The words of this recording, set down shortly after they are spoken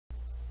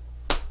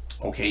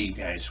Okay, you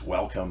guys,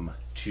 welcome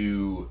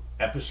to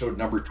episode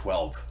number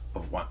 12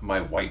 of my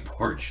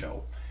whiteboard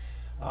show.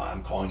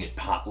 I'm calling it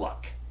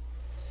Potluck.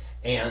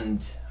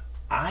 And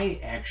I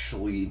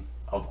actually,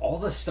 of all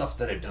the stuff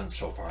that I've done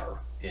so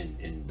far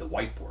in the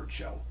whiteboard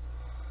show,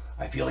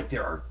 I feel like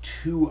there are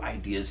two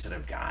ideas that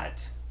I've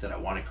got that I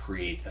want to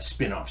create a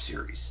spin-off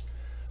series.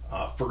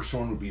 First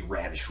one would be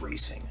radish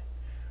racing,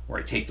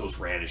 where I take those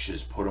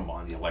radishes, put them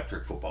on the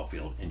electric football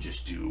field, and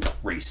just do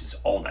races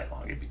all night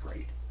long. It'd be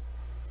great.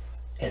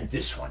 And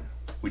this one,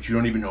 which you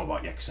don't even know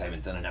about yet because I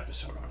haven't done an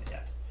episode on it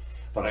yet,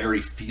 but I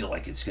already feel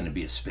like it's going to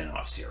be a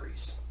spin-off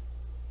series.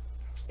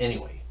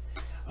 Anyway,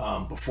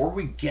 before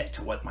we get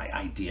to what my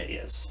idea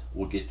is,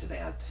 we'll get to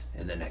that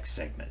in the next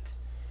segment.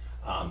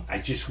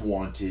 I just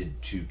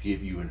wanted to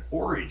give you an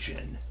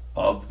origin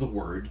of the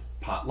word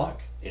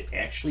potluck. It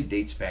actually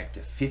dates back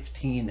to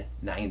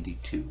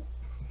 1592.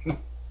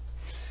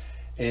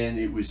 And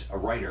it was a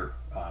writer,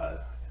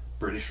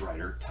 British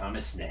writer,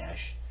 Thomas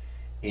Nash,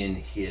 in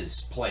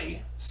his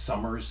play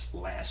Summer's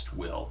Last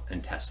Will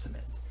and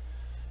Testament.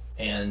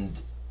 And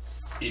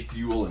if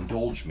you will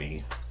indulge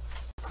me,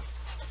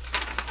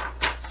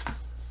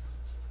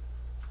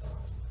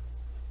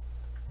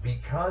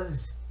 because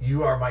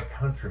you are my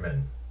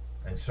countryman,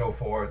 and so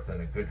forth,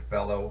 and a good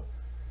fellow,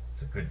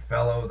 it's a good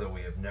fellow, though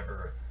we have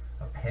never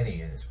a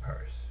penny in his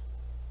purse.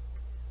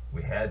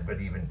 We had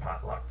but even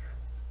potluck,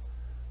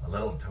 a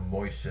little to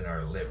moisten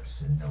our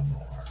lips and no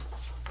more.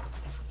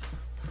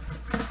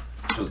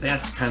 so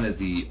that's kind of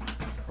the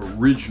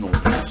original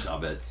use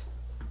of it,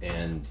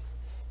 and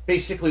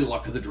basically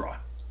luck of the draw,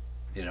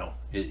 you know,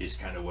 is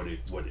kind of what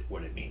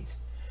it means.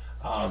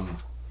 And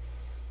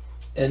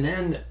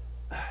then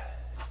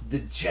the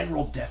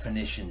general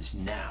definitions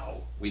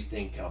now, we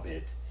think of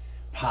it,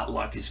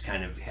 potluck is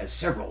kind of, has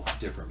several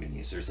different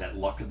meanings. There's that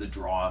luck of the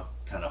draw,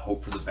 kind of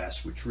hope for the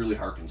best, which really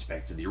harkens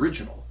back to the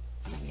original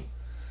meaning.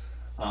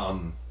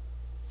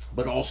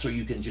 But also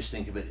you can just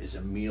think of it as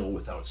a meal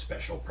without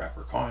special prep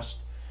or cost.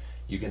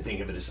 You can think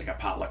of it as like a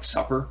potluck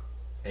supper,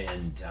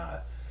 and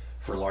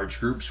for large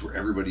groups where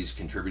everybody's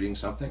contributing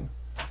something.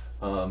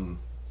 And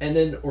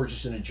then, or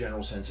just in a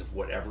general sense of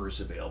whatever is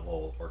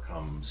available or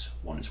comes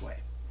one's way.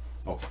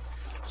 Okay,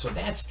 so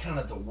that's kind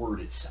of the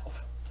word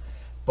itself.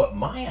 But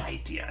my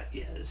idea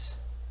is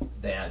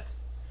that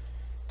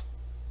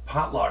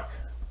potluck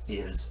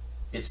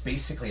it's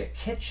basically a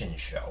kitchen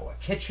show,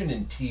 a kitchen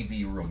and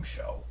TV room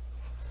show,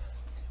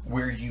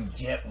 where you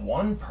get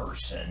one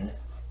person,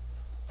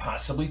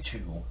 possibly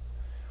two,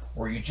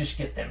 or you just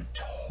get them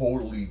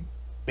totally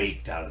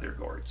baked out of their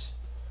gourds,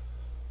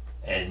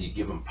 and you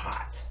give them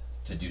pot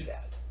to do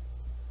that.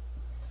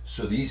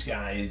 So these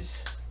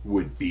guys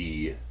would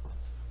be,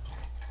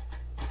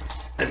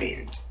 I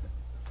mean,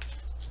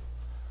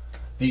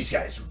 these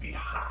guys would be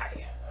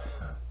high.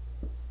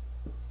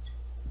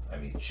 I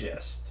mean,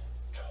 just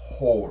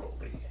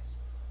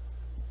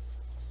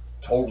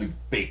totally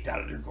baked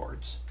out of their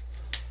gourds.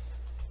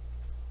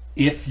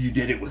 If you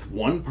did it with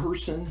one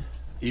person,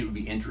 it would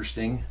be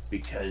interesting,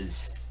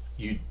 because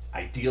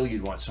ideally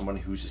you'd want someone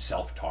who's a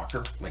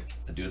self-talker, like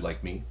a dude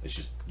like me that's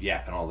just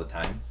yapping all the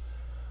time.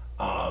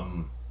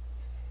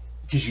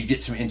 Because you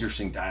get some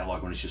interesting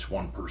dialogue when it's just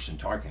one person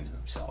talking to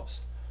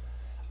themselves.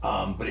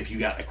 But if you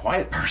got a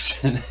quiet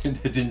person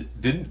that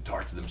didn't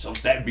talk to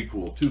themselves, that would be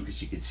cool too,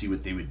 because you could see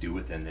what they would do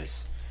within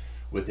this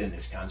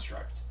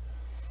construct.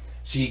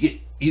 So you get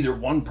either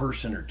one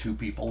person or two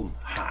people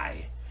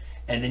high,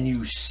 and then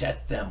you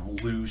set them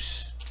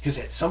loose, because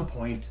at some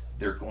point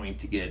they're going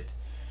to get,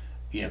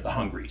 you know, the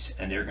hungries,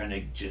 and they're going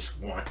to just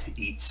want to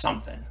eat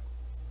something,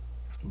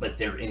 but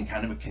they're in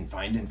kind of a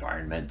confined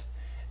environment,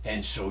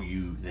 and so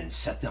you then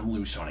set them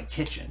loose on a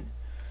kitchen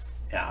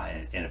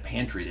in a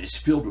pantry that is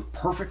filled with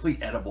perfectly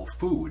edible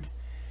food,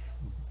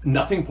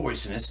 nothing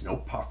poisonous, no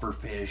puffer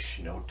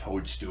fish, no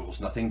toadstools,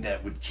 nothing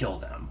that would kill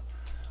them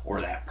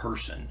or that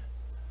person,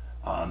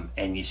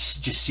 and you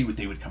just see what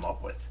they would come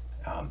up with.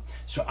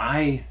 So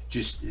I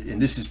just,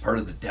 and this is part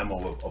of the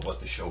demo of what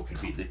the show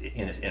could be.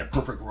 In a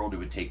perfect world, it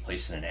would take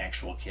place in an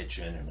actual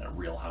kitchen and a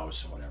real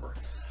house and whatever.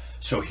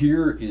 So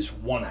here is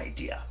one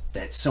idea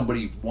that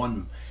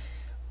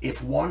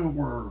if one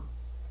were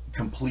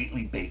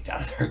completely baked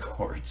out of their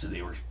gourds, so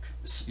they were,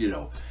 you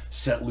know,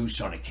 set loose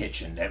on a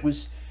kitchen that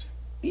was,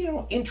 you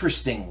know,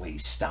 interestingly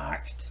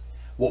stocked,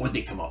 what would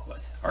they come up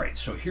with? All right,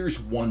 so here's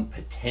one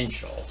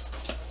potential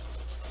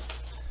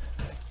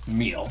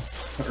meal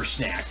or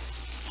snack.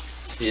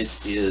 It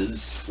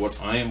is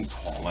what I am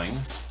calling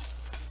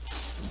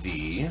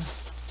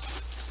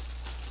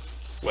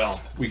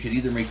well, we could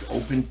either make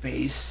open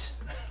face,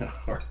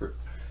 or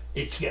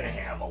it's gonna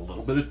have a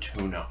little bit of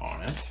tuna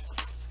on it.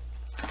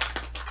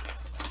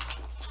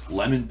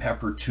 Lemon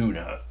pepper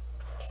tuna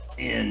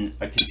in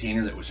a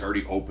container that was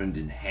already opened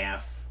in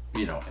half,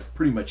 you know,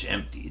 pretty much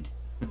emptied.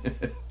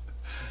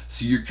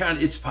 So you're kind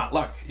of, it's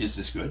potluck. Is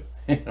this good?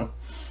 You know,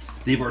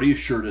 they've already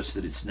assured us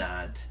that it's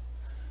not,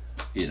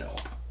 you know,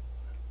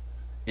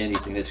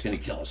 anything that's going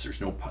to kill us.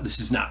 This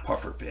is not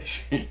puffer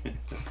fish.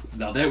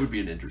 Now that would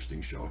be an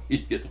interesting show.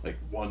 You'd get like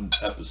one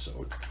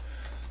episode.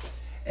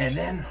 And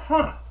then,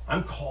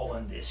 I'm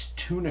calling this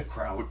tuna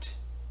kraut.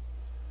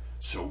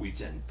 So we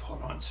then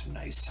put on some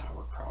nice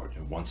sauerkraut.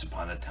 And once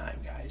upon a time,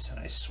 guys, and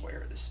I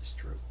swear this is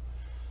true,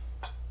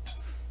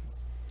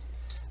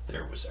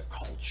 there was a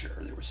culture,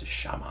 there was a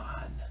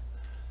shaman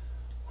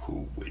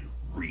who would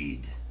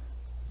read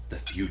the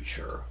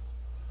future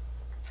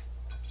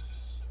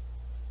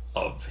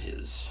of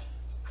his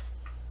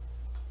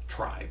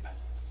tribe.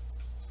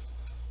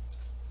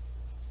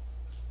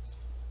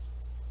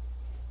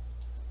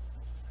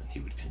 And he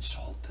would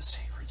consult the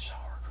sacred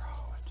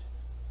sauerkraut.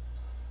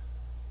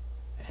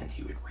 And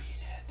he would read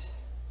it.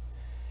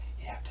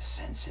 You have to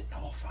sense it in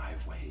all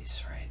 5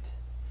 ways, right?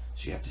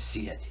 So you have to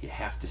see it. You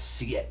have to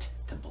see it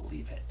to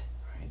believe it,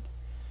 right?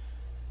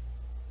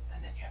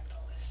 And then you have to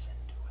listen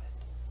to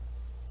it.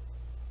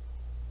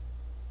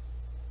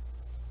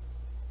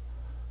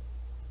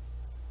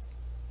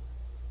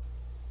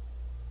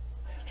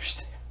 I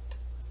understand.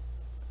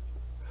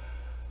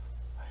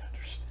 I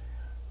understand.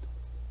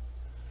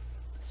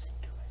 Listen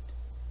to it.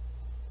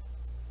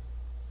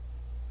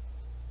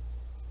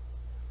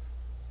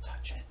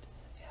 Touch it.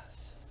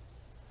 Yes.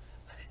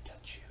 Let it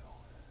touch you.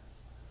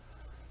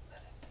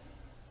 Let it.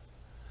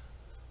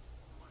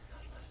 Oh my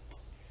God, let it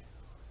touch you.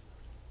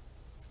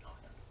 No,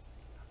 no, no.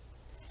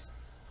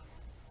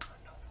 No,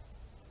 no, no.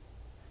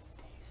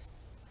 Taste.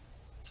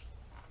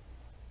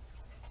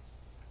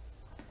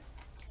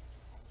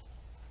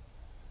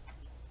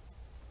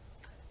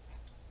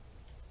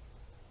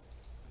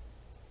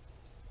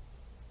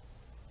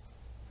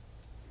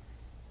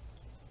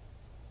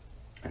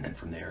 And then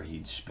from there,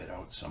 he'd spit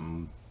out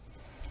some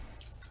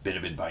bit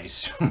of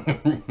advice.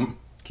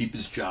 Keep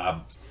his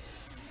job.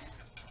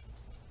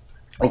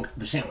 Oh,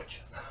 the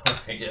sandwich.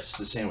 I guess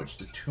the sandwich,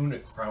 the tuna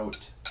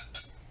kraut.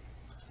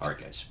 All right,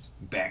 guys,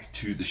 back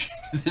to the.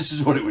 This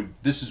is what it would.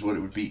 This is what it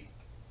would be.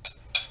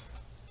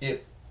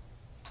 If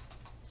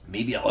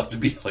maybe I'll have to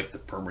be like the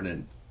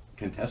permanent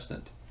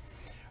contestant.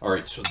 All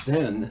right, so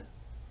then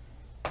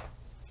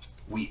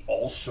we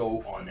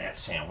also on that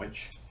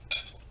sandwich,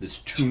 this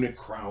tuna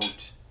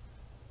kraut,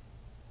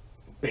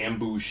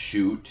 bamboo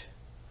shoot.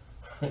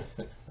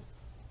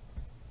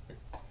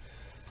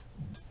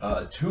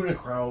 Tuna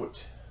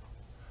kraut,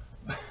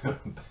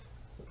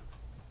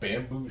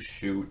 bamboo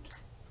shoot,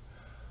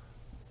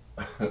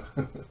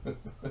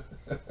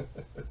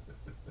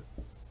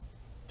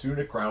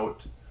 tuna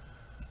kraut,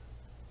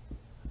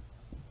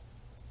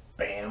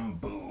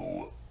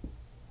 bamboo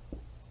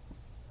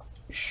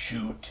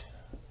shoot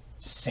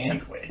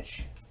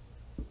sandwich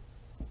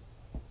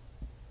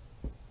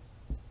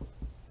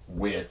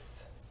with,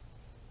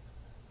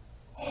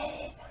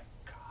 oh my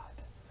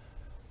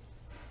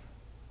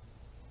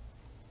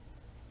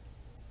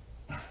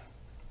God,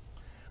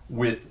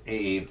 with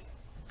a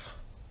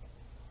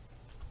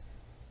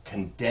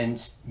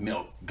condensed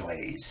milk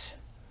glaze.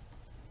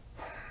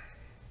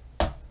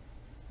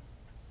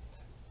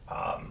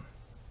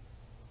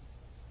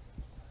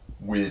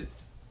 With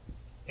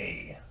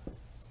a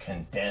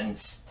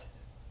condensed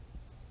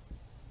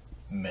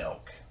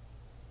milk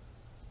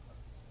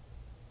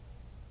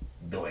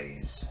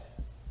glaze.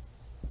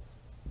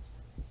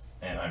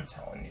 And I'm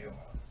telling you,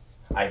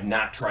 I've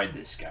not tried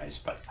this, guys,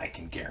 but I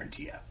can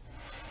guarantee you.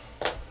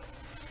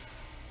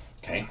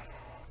 Okay.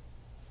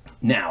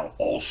 Now,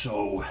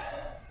 also,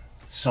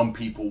 some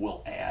people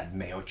will add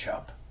mayo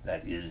chup.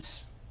 That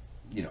is,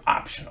 you know,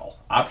 optional.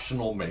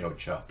 Optional mayo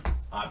chup.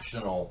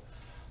 Optional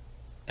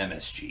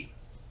MSG.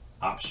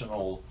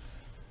 Optional.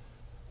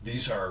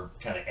 These are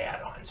kind of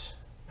add-ons.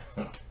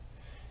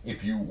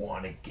 If you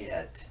want to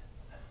get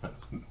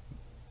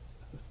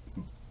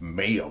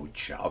mayo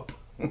chup,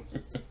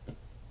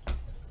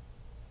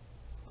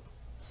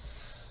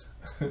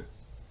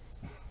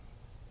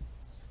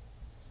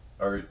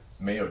 or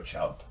mayo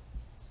chup,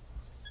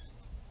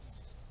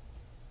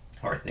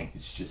 or I think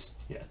it's just,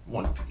 yeah,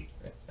 1P.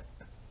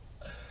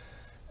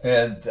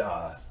 And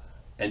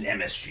an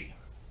MSG.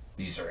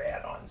 These are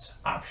add-ons,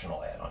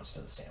 optional add-ons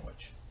to the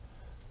sandwich.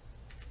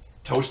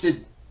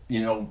 Toasted,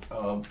 you know,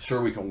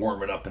 sure, we can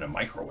warm it up in a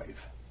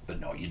microwave, but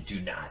no, you do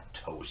not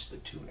toast the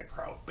tuna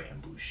kraut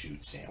bamboo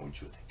shoot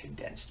sandwich with a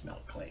condensed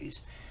milk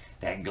glaze.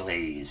 That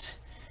glaze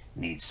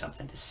needs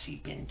something to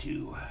seep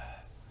into.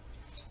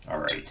 All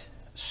right,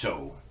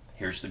 so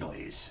here's the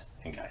glaze,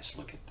 and guys,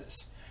 look at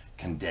this.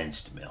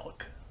 Condensed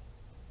milk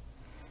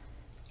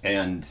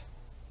and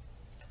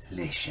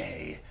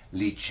leche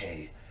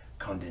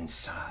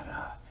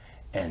condensada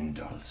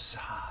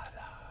endulzada.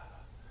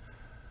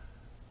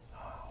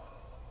 Oh.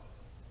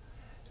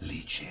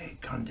 Leche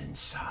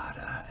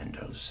condensada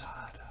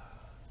endulzada.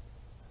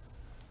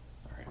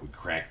 All right, we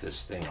crack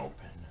this thing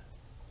open.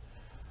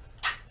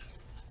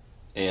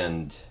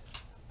 And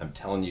I'm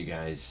telling you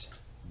guys,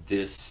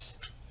 this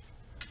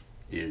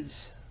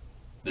is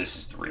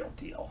the real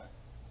deal.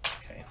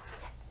 Okay.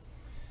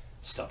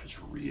 Stuff is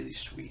really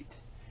sweet.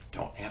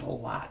 Don't add a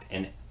lot.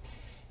 And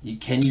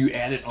can you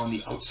add it on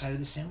the outside of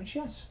the sandwich?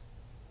 Yes.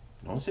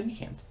 No one said you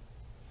can't.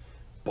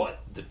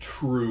 But the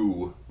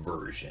true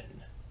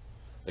version,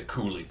 the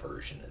coulis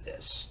version of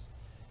this,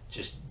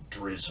 just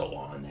drizzle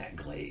on that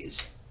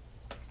glaze.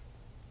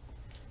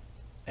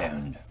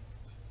 And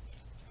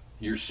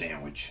your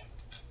sandwich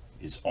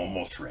is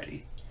almost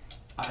ready.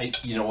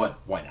 You know what?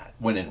 Why not?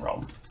 When in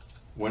Rome.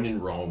 When in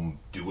Rome,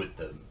 do what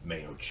the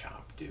mayo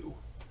chop do.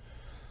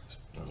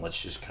 And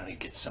let's just kind of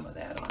get some of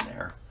that on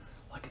there.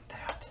 Look at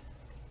that.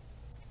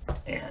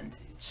 And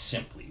it's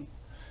simply,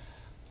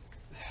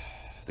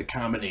 the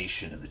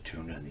combination of the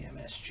tuna and the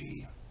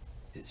MSG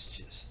is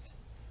just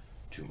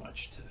too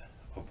much to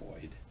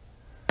avoid.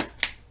 Look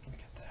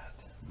at that.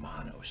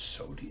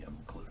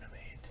 Monosodium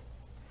glutamate.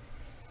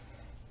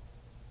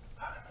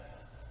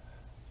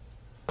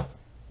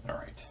 All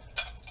right.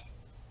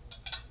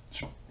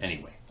 So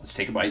anyway, let's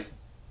take a bite.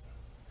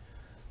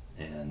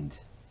 And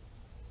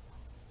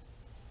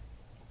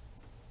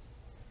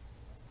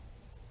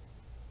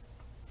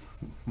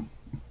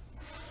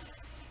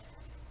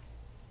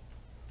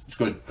it's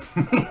good.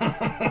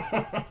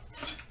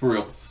 For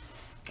real.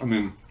 I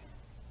mean,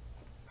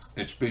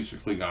 it's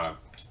basically got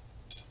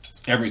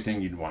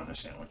everything you'd want in a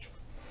sandwich.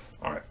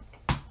 All right.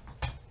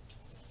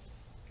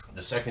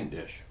 The second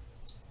dish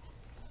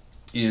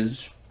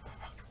is,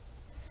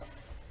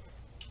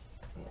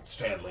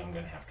 sadly, I'm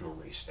going to have to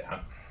erase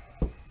that,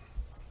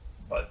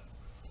 but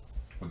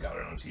we got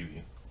it on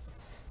TV.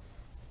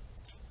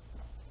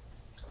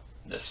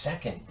 The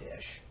second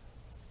dish,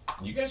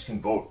 you guys can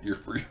vote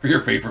for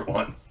your favorite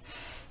one,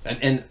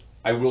 and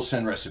I will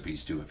send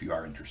recipes too if you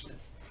are interested.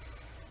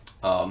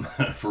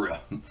 For real.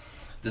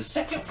 The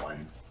second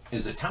one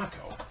is a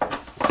taco,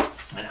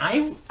 and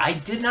I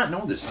did not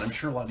know this, and I'm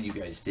sure a lot of you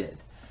guys did.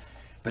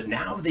 But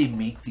now they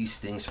make these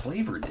things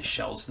flavored, the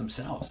shells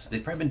themselves.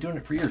 They've probably been doing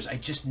it for years. I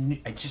just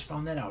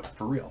found that out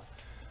for real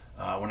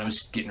when I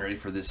was getting ready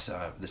for this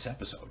this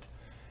episode,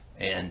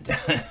 and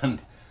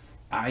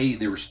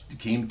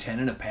came 10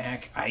 in a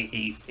pack. I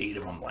ate 8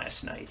 of them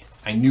last night.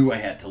 I knew I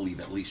had to leave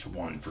at least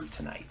 1 for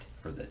tonight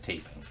for the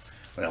taping,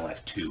 but I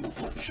left 2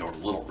 to show a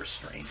little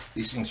restraint.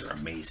 These things are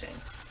amazing,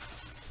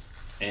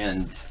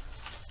 and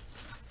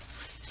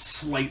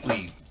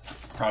slightly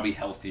probably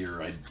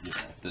healthier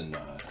than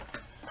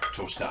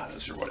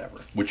tostadas or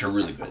whatever, which are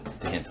really good,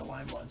 the hint of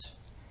lime ones.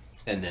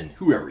 And then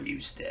whoever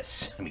used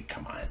this, I mean,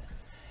 come on,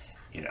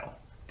 you know,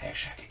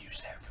 actually I could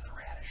use that for the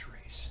radish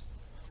race.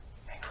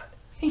 Hang on.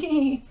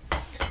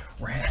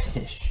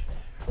 radish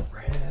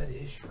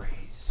race.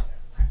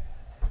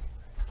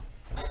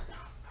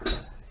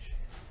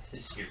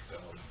 Here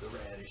come the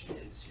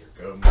radishes, here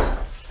come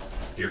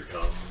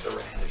the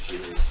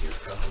radishes, here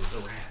come the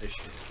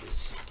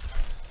radishes.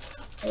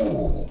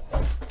 Oh.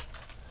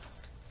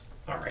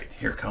 All right,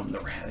 here come the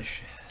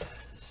radishes.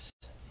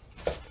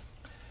 Here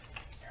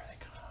they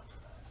come.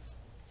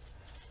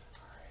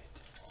 All right.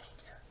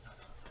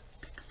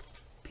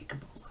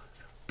 Peekaboo.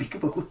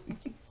 Peekaboo.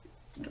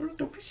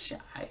 Don't be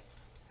shy.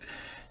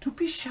 Don't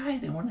be shy.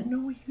 They want to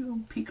know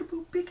you.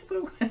 Peekaboo,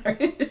 peekaboo. All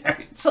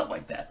right, something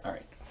like that. All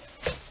right.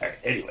 All right,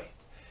 anyway.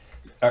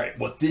 All right,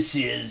 what this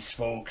is,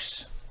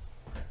 folks,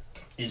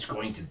 is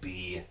going to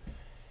be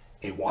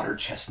a water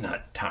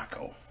chestnut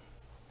taco.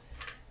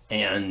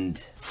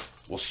 And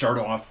we'll start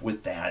off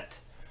with that,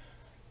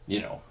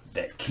 you know,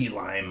 that key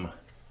lime,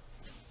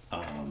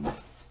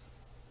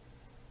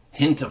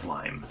 hint of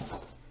lime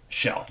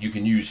shell. You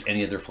can use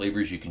any other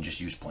flavors. You can just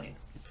use plain.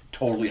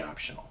 Totally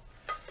optional.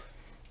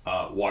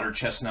 Water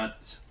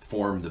chestnuts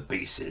form the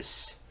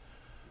basis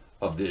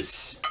of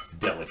this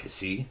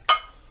delicacy.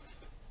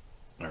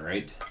 All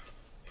right.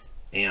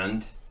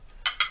 And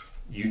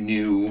you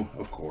knew,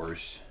 of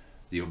course,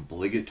 the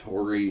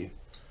obligatory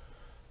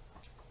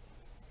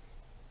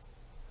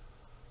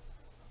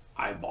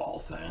eyeball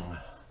thing.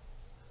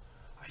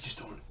 I just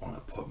don't want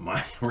to put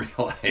my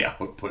real eye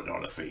out putting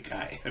on a fake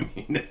eye. I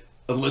mean,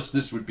 unless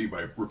this would be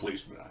my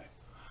replacement eye.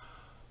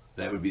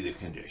 That would be the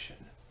condition.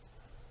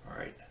 All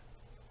right.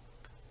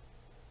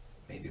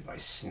 Maybe by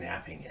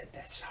snapping it.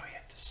 That's how you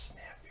have to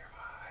snap your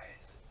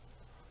eyes.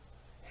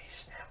 Hey,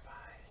 snap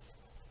eyes.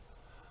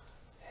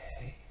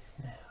 Hey,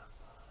 snap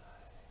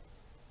eyes.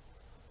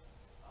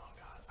 Oh,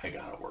 God. I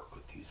got to work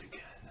with these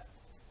again.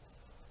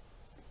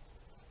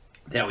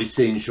 That we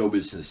say in show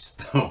business,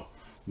 though,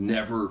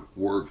 never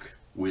work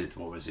with,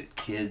 what was it,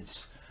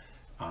 kids,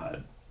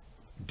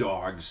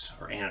 dogs,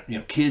 or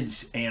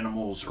kids,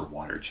 animals, or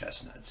water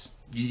chestnuts.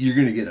 You're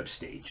going to get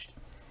upstaged.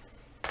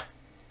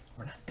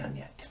 We're not done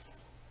yet.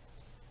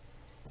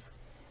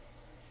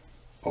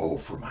 Oh,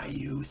 for my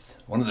youth,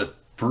 one of the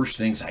first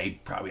things I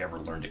probably ever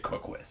learned to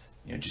cook with,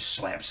 just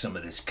slap some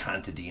of this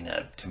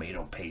contadina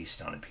tomato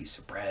paste on a piece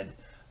of bread,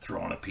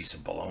 throw on a piece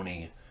of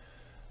bologna,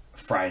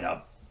 fry it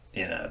up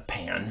in a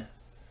pan.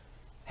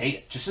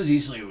 Hey, just as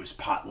easily it was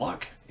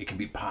potluck, it can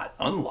be pot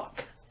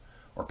unluck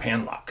or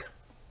pan luck.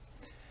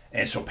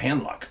 And so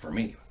pan luck for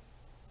me.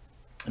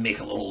 I make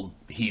a little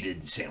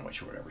heated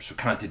sandwich or whatever. So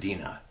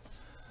contadina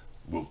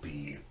will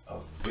be a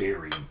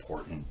very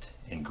important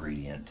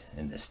ingredient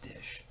in this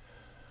dish.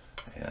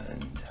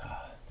 And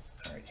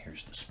all right,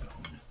 here's the spoon.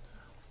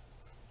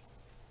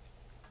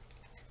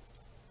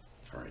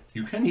 All right,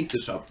 you can heat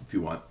this up if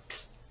you want.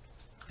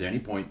 At any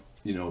point,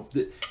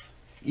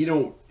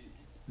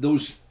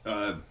 those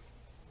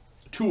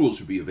tools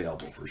would be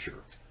available for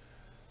sure.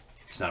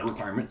 It's not a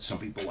requirement. Some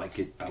people like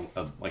it,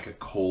 like a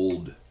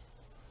cold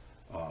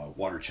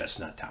water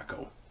chestnut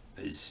taco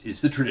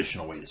is the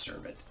traditional way to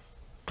serve it.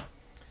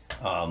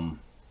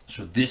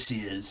 So this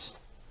is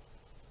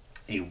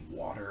a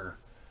water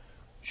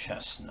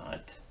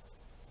chestnut,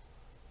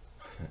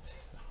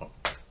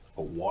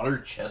 a water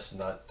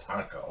chestnut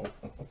taco,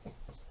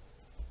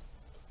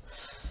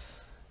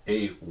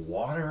 a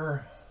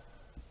water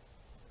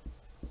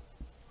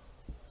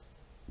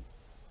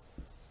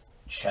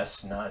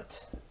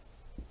chestnut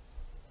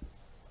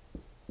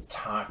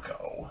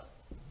taco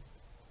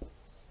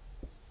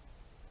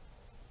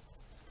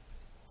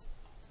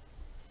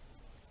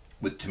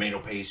with tomato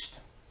paste.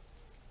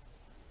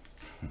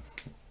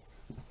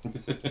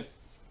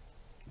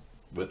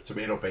 With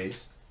tomato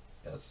paste,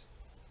 yes.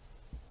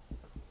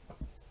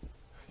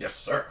 Yes,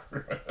 sir.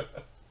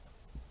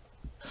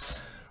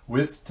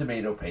 With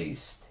tomato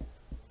paste.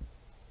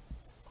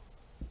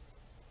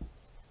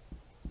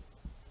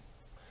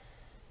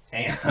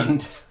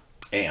 And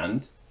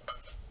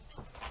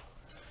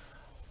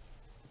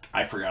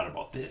I forgot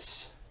about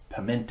this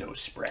pimento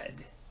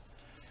spread.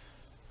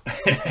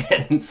 I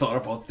hadn't thought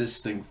about this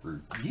thing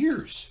for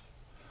years.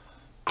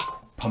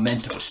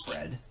 Pimento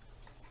spread.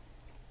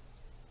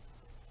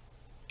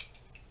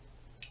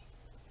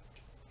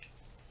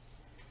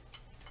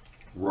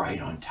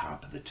 Right on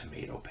top of the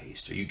tomato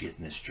paste. Are you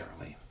getting this,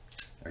 Charlie?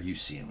 Are you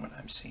seeing what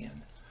I'm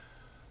seeing?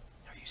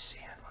 Are you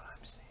seeing what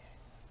I'm seeing?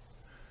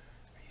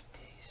 Are you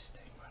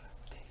tasting what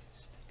I'm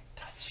tasting?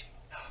 Touching?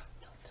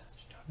 Don't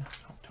touch. Don't.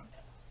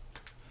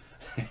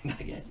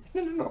 Not yet.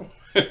 No.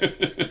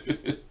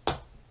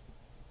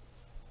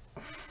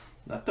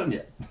 Not done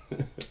yet.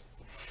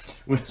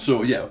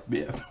 So yeah.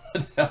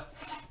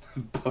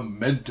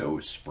 Pimento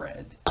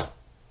spread.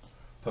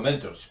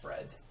 Pimento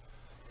spread.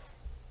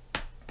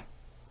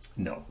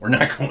 No, we're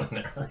not going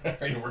there.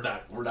 I mean,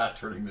 we're not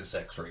turning this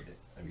X-rated.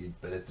 I mean,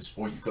 but at this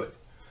point you could.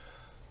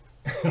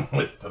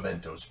 With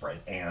pimento spread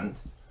and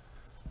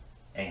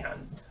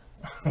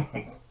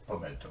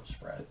pimento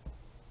spread.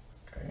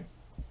 Okay.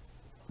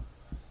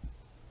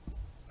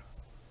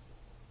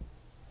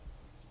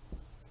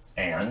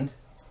 And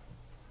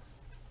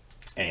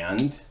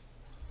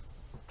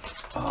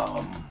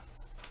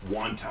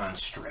wonton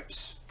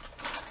strips,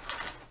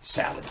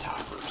 salad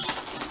toppers.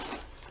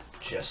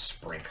 Just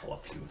sprinkle a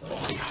few of them.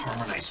 They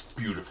harmonize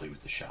beautifully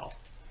with the shell.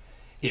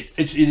 It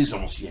is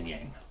almost yin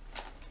yang,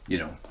 you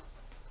know.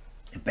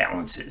 It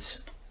balances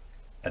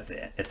at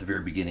the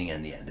very beginning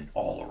and the end, and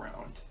all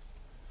around.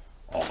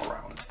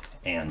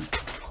 And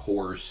of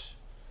course,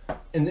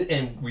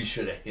 and we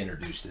should have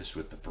introduced this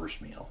with the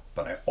first meal,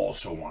 but I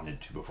also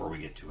wanted to, before we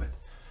get to it.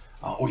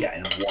 Oh yeah,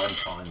 and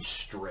wonton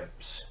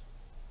strips.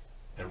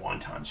 And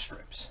wonton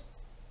strips.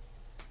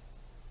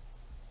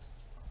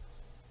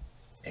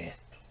 And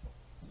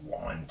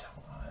wonton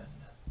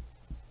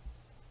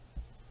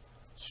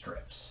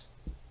strips.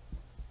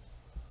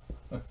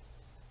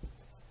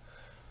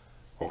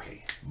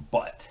 Okay,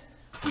 but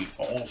we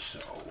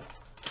also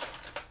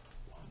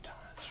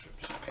wonton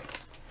strips. Okay.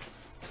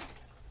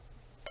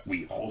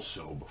 We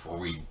also, before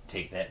we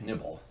take that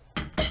nibble,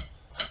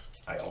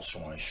 I also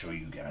want to show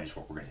you guys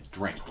what we're going to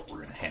drink, what we're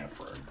going to have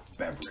for our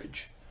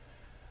beverage.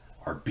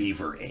 Our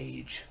beaver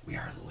age. We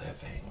are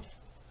living.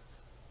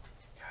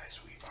 Guys,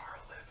 we are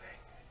living.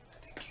 I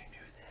think you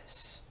knew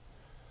this.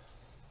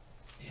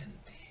 In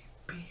the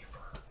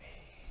beaver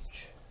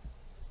age.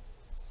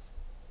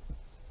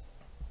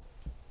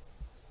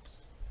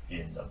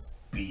 In the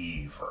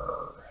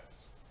beaver.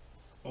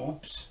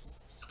 Oops.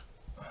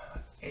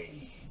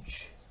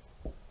 Age.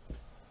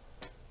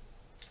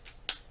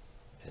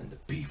 In the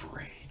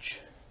beaver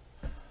age.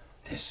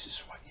 This is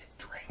what you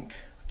drink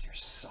with your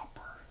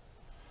supper.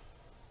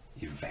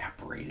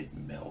 Evaporated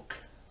milk.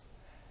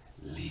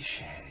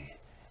 Leche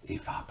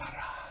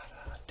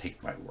evaporada.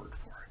 Take my word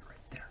for it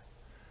right there.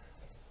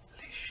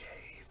 Leche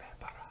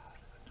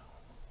evaporada. No.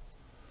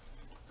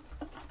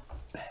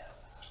 Bella.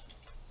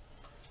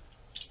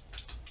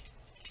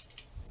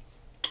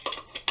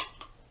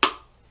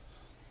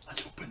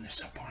 Let's open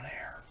this up on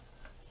air.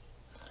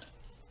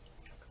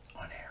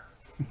 On air.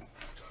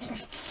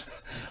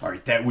 All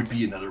right, that would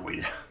be another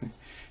way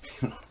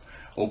to,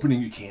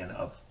 opening a can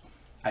up.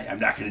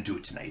 I'm not going to do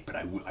it tonight, but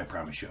I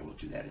promise you I will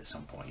do that at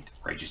some point.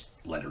 Or I just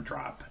let her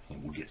drop,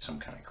 and we'll get some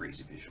kind of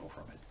crazy visual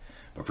from it.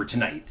 But for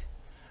tonight,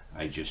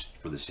 I just,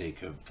 for the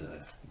sake of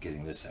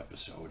getting this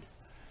episode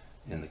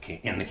in the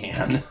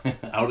can,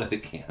 out of the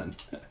can,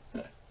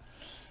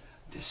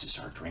 this is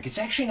our drink. It's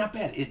actually not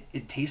bad.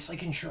 It tastes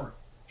like Ensure.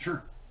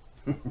 Sure.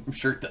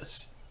 Sure it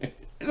does.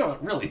 No,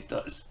 it really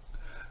does.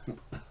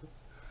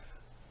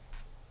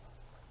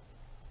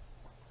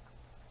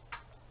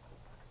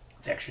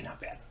 It's actually not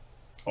bad.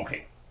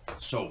 Okay,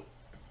 so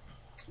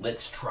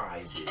let's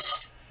try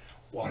this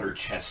water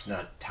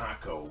chestnut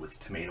taco with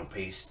tomato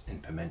paste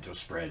and pimento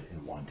spread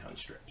and wonton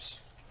strips.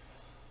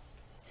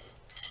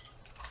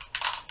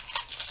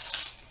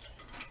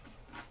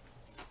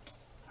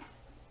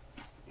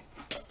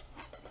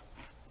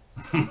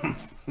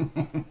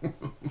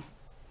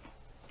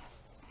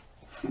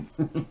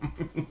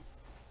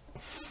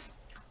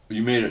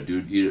 You made it,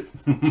 dude. Eat it.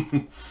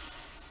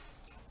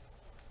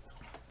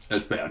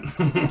 That's bad.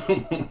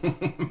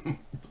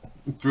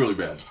 It's really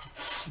bad.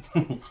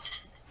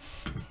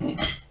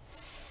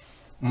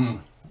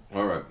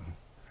 All right.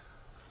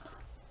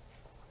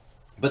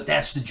 But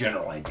that's the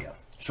general idea.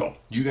 So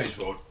you guys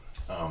vote.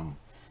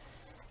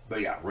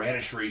 But yeah,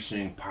 Radish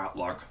Racing,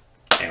 Potluck,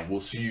 and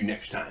we'll see you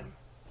next time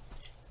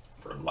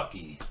for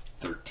Lucky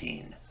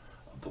 13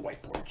 of the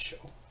Whiteboard Show.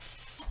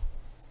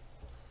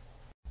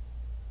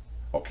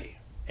 Okay,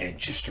 and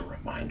just a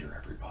reminder,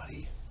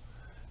 everybody,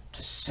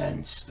 to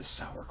sense the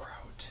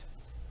sauerkraut.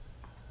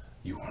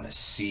 You want to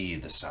see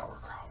the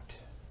sauerkraut.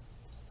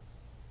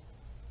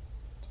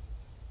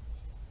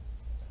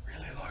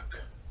 Really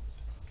look.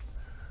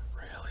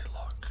 Really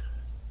look.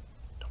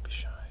 Don't be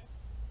shy.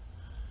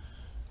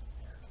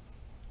 Here,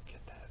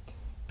 get that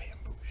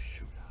bamboo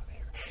shoot out of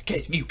here.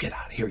 Okay, you get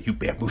out of here, you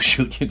bamboo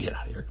shoot. You get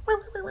out of here.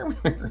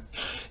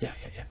 Yeah.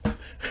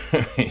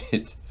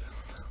 Right.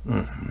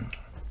 Mm-hmm.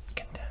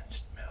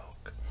 Condensed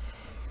milk.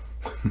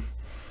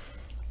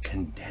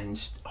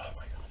 Condensed. Oh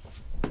my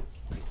God.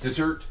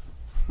 Dessert.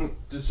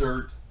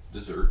 Dessert.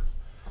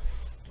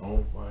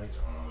 Oh my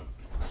God.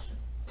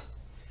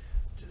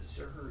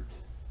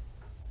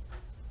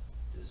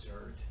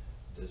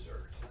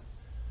 Dessert.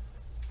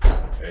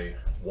 Okay,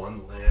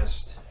 one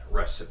last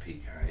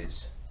recipe,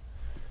 guys.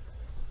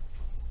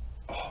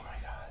 Oh my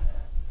God.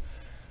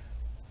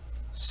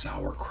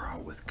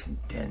 Sauerkraut with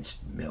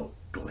condensed milk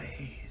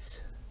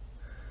glaze.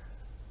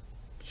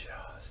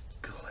 Just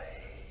glaze.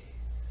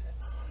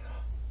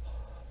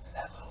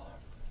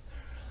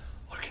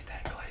 Look at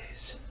that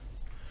glaze.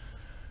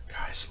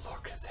 Guys,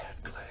 look at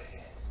that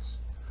glaze.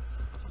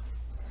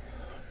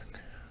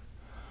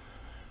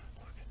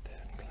 Look at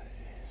that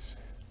glaze.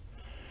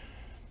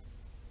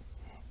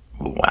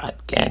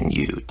 What can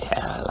you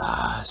tell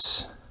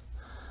us?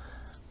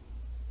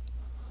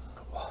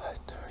 What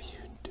are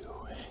you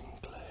doing,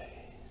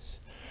 Glaze?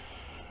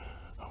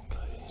 Oh,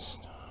 Glaze,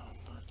 no.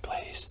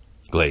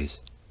 Glaze.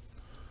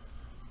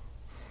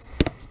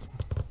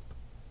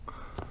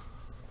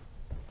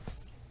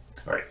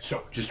 All right,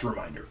 so just a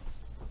reminder.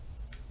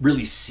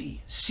 Really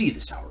see the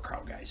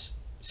sauerkraut, guys.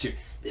 See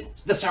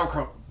the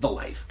sauerkraut, the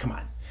life. Come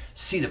on,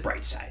 see the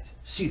bright side.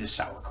 See the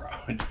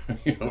sauerkraut.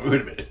 Wait a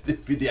minute.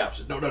 It'd be the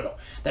opposite. No.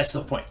 That's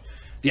the point.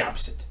 The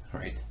opposite,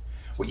 right?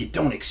 What you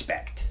don't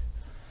expect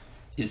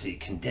is a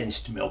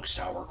condensed milk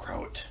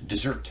sauerkraut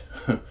dessert.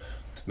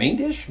 Main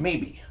dish,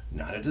 maybe,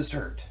 not a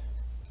dessert.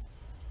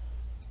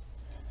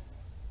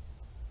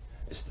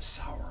 Is the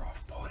sour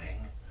off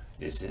pudding?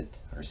 Is it,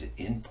 or is it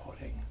in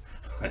pudding?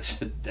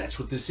 That's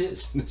what this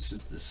is. This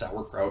is the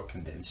sauerkraut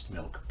condensed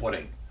milk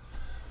pudding.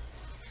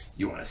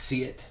 You want to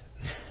see it?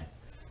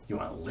 You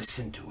want to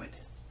listen to it?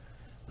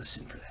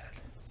 Listen for that.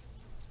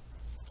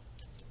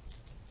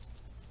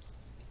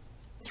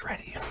 It's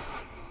ready.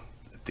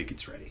 I think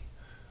it's ready.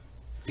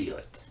 Feel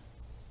it.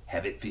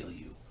 Have it feel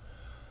you.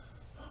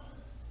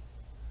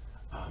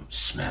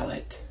 Smell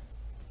it.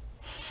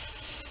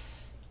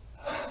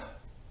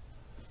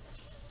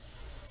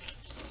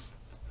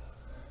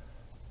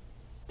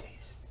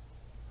 Taste.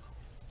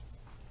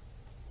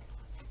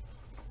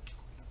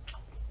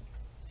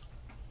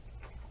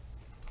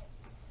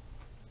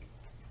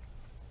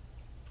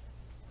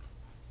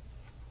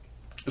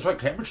 It's like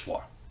cabbage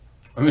slaw.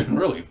 I mean,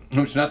 really,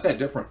 it's not that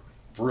different,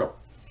 for real.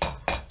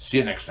 See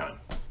you next time.